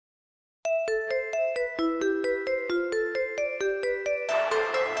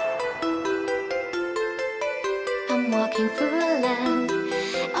looking for a land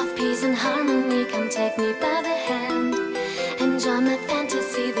of peace and harmony. Come take me by the hand and join my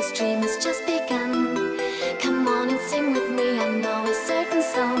fantasy. This dream has just begun. Come on and sing with me. I know a certain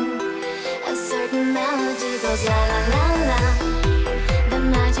song, a certain melody goes la la la la. The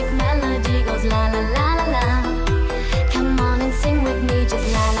magic melody goes la la la la la. Come on and sing with me, just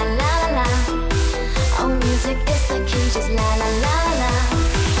la la la la la. Oh, music is the key, just la la la la.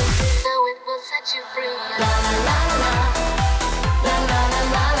 So it will set you free. La la la la. La la la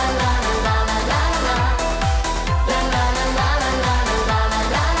la la la la la la la. La la la la la la la la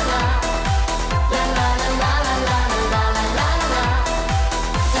la la. La la la la la la la la la la.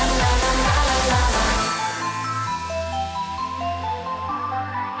 La la la la la la.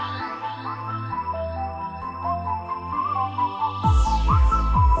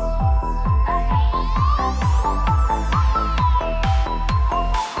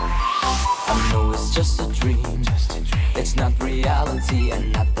 I know it's just a dream, it's not reality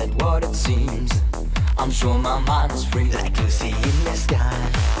and not that what it seems. I'm sure my mind is free, like Lucy in the sky.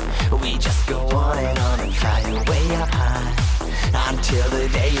 We just go on and fly way up high until the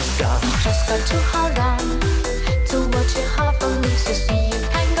day is gone. Just got to hold on to what your heart believes. You see, you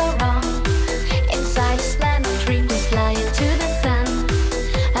can't go wrong. Inside this land of dreams, we fly into the sun,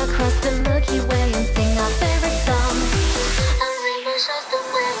 across the Milky Way, and sing our favorite song. A rainbow shows the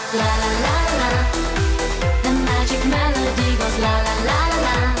way. La la la la. The magic melody goes la la la la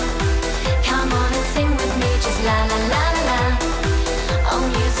la. Come on and sing with me, just la la la la la. Oh,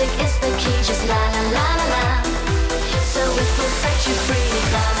 music is the key, just la la la la la. So it will set you free.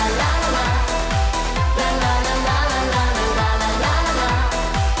 La la la la la. La la la la la la la la la la.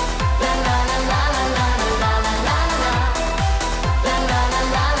 La la la la la la la la la la. La la la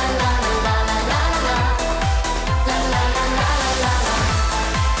la la la la la la la. La la la la la la.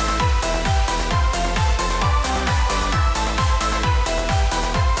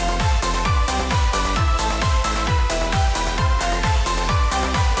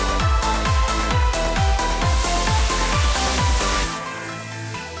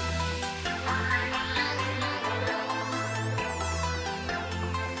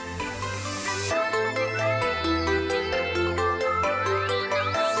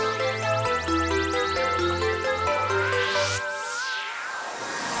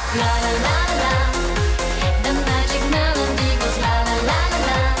 La la